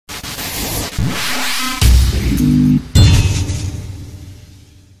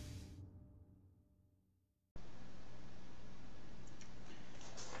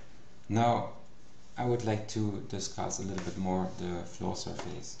Now I would like to discuss a little bit more the floor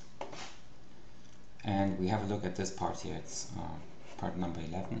surface, and we have a look at this part here. It's part number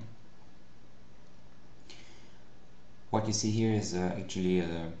 11. What you see here is actually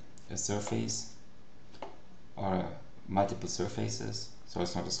a surface or multiple surfaces, so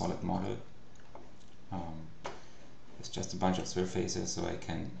it's not a solid model. It's just a bunch of surfaces, so I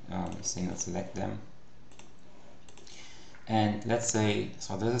can single select them. And let's say,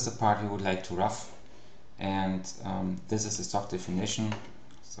 so this is the part we would like to rough, and this is the stock definition,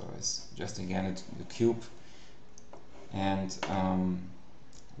 so it's just again a cube, and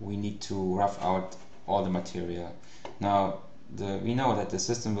we need to rough out all the material. Now we know that the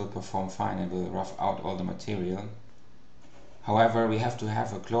system will perform fine and will rough out all the material. However, we have to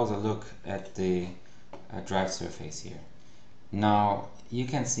have a closer look at the drive surface here. Now you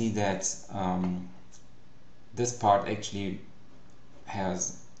can see that this part actually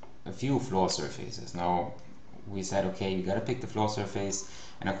has a few floor surfaces. Now we said, okay, you gotta pick the floor surface,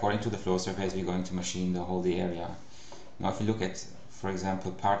 and according to the floor surface we're going to machine the whole area. Now if you look at, for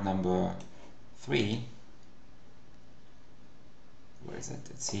example, part number 3, where is it?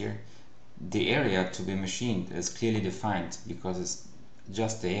 It's here. The area to be machined is clearly defined because it's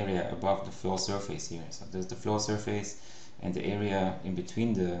just the area above the floor surface here. So there's the floor surface, and the area in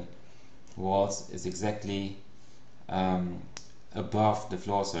between the walls is exactly above the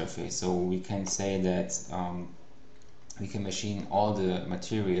floor surface. So we can say that we can machine all the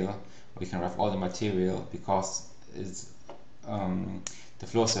material, we can rough all the material, because it's, the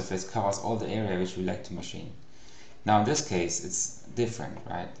floor surface covers all the area which we like to machine. Now in this case it's different,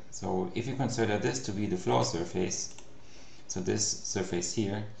 right? So if you consider this to be the floor surface, so this surface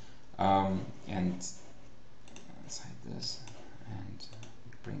here, and let's hide this and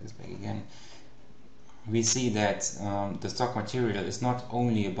bring this back again, we see that the stock material is not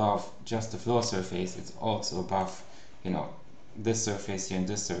only above just the floor surface, it's also above, you know, this surface here and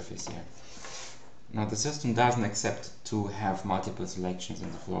this surface here. Now the system doesn't accept to have multiple selections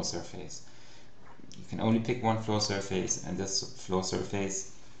in the floor surface. You can only pick one floor surface, and this floor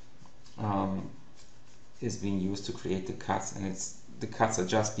surface is being used to create the cuts, and the cuts are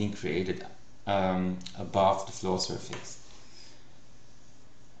just being created above the floor surface.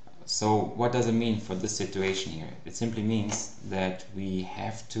 So what does it mean for this situation here? It simply means that we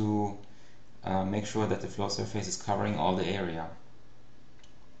have to make sure that the floor surface is covering all the area.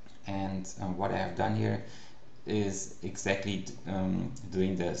 And what I have done here is exactly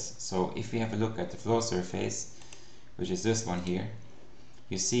doing this. So if we have a look at the floor surface, which is this one here,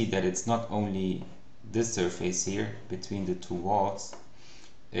 you see that it's not only this surface here between the two walls,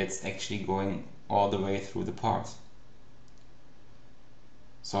 it's actually going all the way through the part.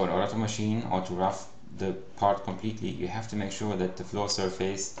 So in order to machine or to rough the part completely, you have to make sure that the floor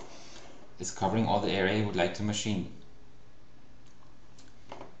surface is covering all the area you would like to machine.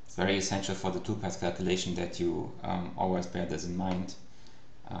 It's very essential for the two-pass calculation that you always bear this in mind.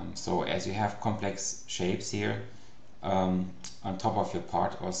 So as you have complex shapes here on top of your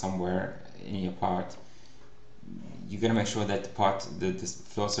part or somewhere in your part, you're gonna make sure that the part, this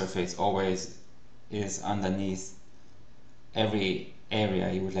floor surface always is underneath every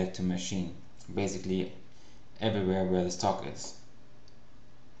area you would like to machine, basically everywhere where the stock is.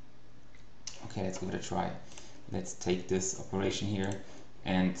 Okay, let's give it a try. Let's take this operation here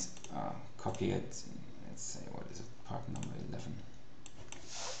and copy it. Let's say, what is it, part number 11.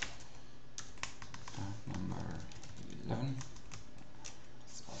 Part number 11.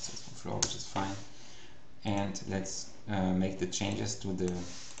 It's also from floor, which is fine. And let's make the changes to the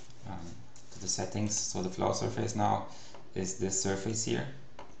settings. So the floor surface now is this surface here,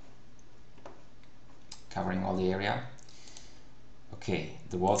 covering all the area. Okay,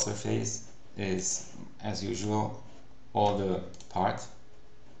 the wall surface is, as usual, all the part.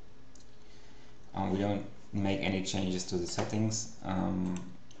 We don't make any changes to the settings.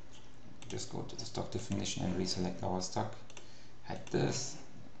 Just go to the stock definition and reselect our stock. Hide this,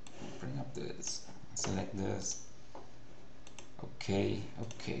 bring up this, select this. Okay,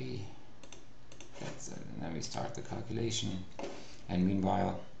 okay. Then we start the calculation, and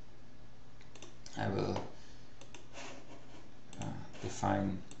meanwhile I will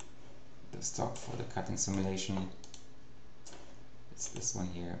define the stock for the cutting simulation. It's this one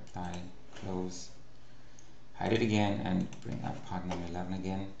here. Apply, close, hide it again, and bring up part number 11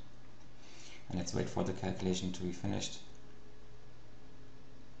 again, and let's wait for the calculation to be finished.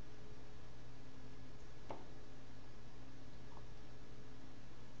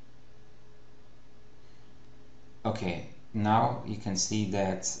 Okay, now you can see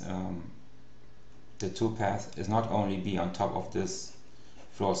that the two-path is not only be on top of this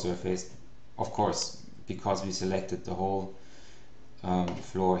floor surface, of course, because we selected the whole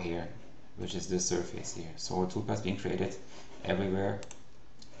floor here, which is this surface here. So a toolpath is being created everywhere,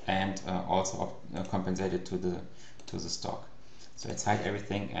 and also compensated to the stock. So let's hide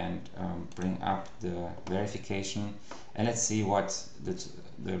everything and bring up the verification, and let's see what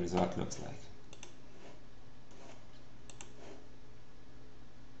the result looks like.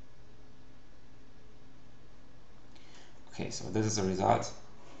 Okay, so this is the result.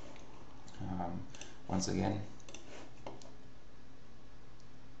 Once again,